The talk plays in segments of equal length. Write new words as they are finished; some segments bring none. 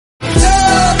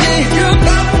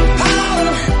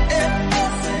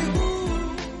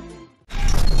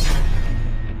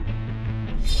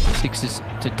Sixes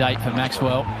to date for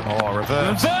Maxwell. Oh,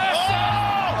 reverse.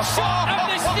 Shot of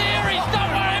the series.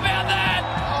 Don't worry about that.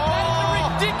 That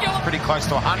is ridiculous. Pretty close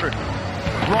to 100.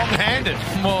 Wrong-handed.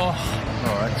 Oh,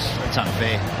 That's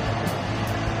unfair.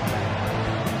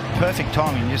 Perfect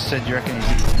timing. You just said you reckon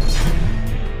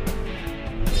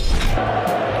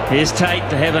Here's Tate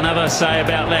to have another say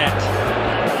about that.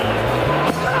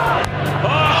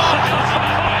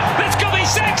 Oh, it's got to be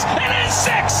 6. It is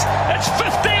 6. It's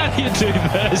 15. How do you do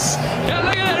this? Yeah,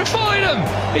 look at that, avoid him.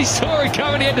 He saw it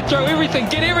coming, he had to throw everything,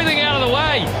 get everything out of the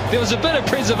way. There was a bit of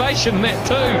preservation in that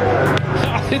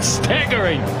too. It's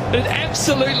staggering. It's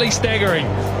absolutely staggering.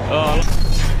 Oh,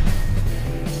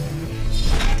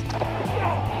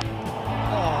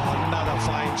 another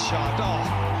fine shot. Oh,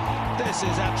 this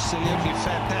is absolutely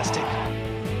fantastic.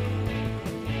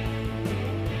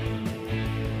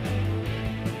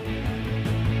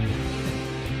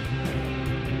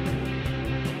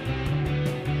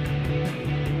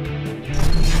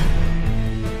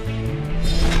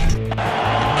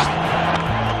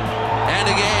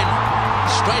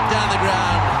 Straight down the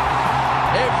ground.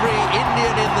 Every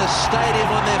Indian in the stadium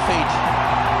on their feet.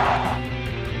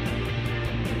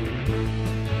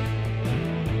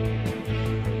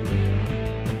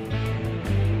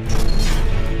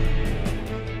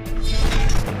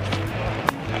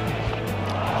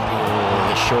 Oh,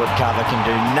 the short cover can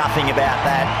do nothing about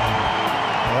that.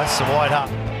 well, that's the wide half.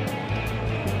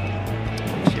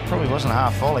 It probably wasn't a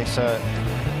half volley, so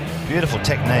beautiful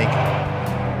technique.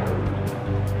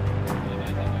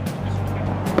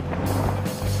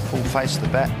 Full face of the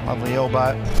bat, lovely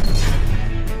elbow.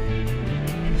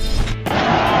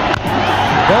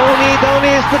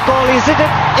 Dhoni is the call. He's hit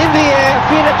it in the air.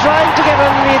 Fielded trying to get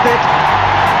underneath it.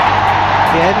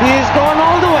 And he's gone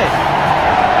all the way.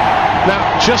 Now,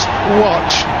 just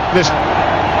watch this.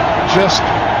 Just.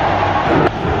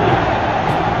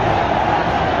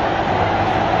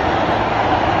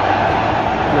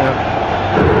 Now,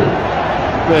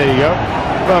 there you go.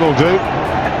 That'll do.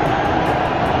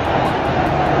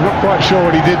 I'm not quite sure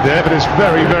what he did there, but it's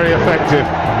very, very effective.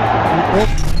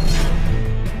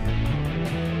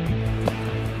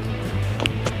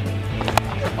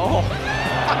 Oh,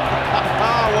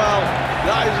 well,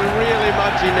 that is real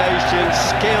imagination,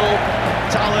 skill,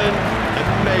 talent,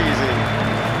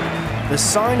 amazing. The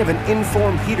sign of an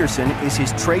informed Peterson is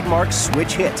his trademark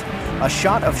switch hit, a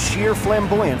shot of sheer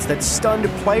flamboyance that stunned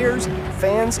players,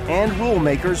 fans, and rule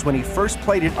makers when he first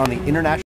played it on the international